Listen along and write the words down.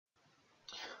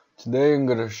Today I'm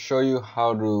going to show you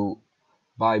how to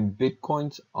buy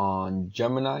Bitcoins on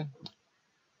Gemini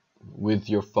with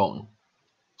your phone.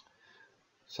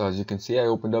 So as you can see, I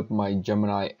opened up my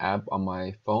Gemini app on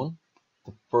my phone.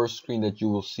 The first screen that you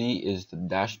will see is the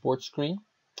dashboard screen.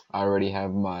 I already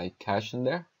have my cash in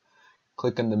there.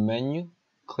 Click on the menu,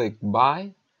 click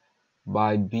buy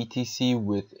BTC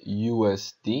with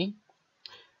USD.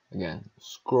 Again,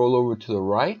 scroll over to the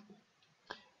right.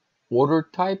 Order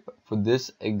type, for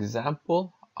this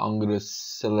example, I'm going to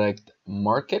select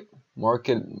market.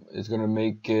 Market is going to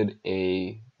make it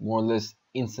a more or less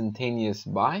instantaneous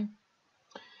buy.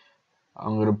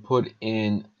 I'm going to put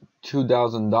in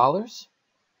 $2,000.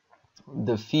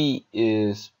 The fee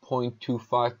is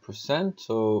 0.25%,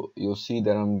 so you'll see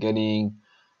that I'm getting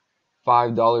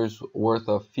 $5 worth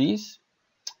of fees.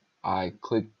 I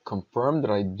click confirm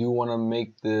that I do want to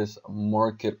make this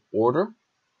market order.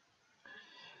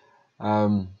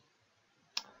 So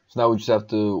now we just have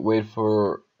to wait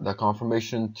for the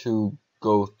confirmation to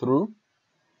go through.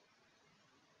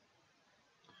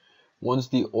 Once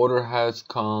the order has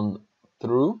gone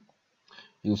through,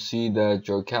 you'll see that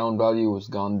your account value has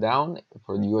gone down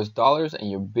for the US dollars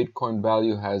and your Bitcoin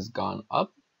value has gone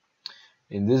up.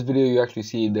 In this video, you actually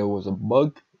see there was a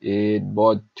bug. It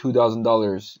bought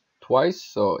 $2,000 twice,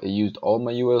 so it used all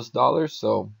my US dollars.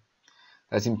 So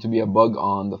that seemed to be a bug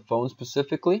on the phone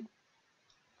specifically.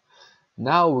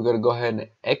 Now we're going to go ahead and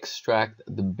extract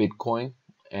the Bitcoin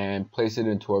and place it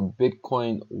into our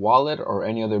Bitcoin wallet or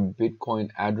any other Bitcoin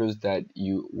address that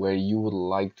where you would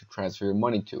like to transfer your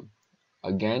money to.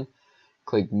 Again,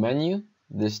 click menu,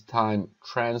 this time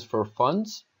transfer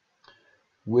funds,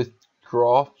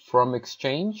 withdraw from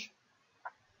exchange,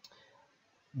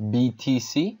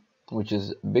 BTC, which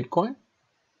is Bitcoin.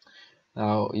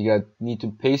 Now you need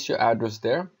to paste your address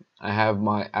there. I have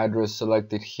my address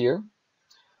selected here.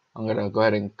 I'm going to go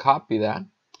ahead and copy that,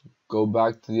 go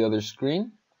back to the other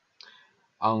screen.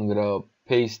 I'm going to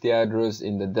paste the address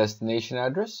in the destination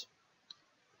address.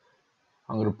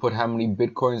 I'm going to put how many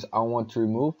Bitcoins I want to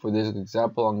remove. For this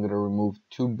example, I'm going to remove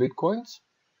 2 Bitcoins.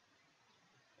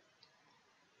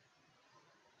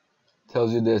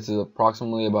 Tells you this is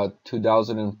approximately about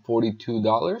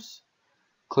 $2,042.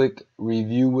 Click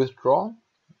review withdrawal.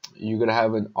 You're going to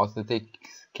have an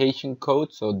authentication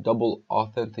code, so double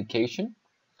authentication.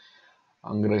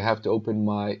 I'm going to have to open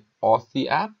my Authy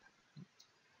app.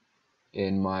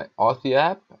 In my Authy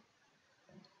app,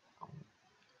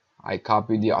 I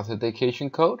copy the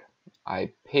authentication code.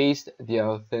 I paste the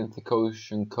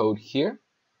authentication code here.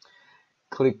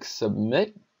 Click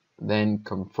submit. Then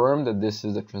confirm that this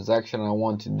is the transaction I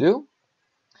want to do.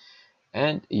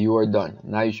 And you are done.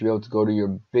 Now you should be able to go to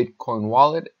your Bitcoin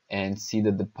wallet and see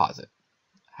the deposit.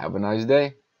 Have a nice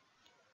day.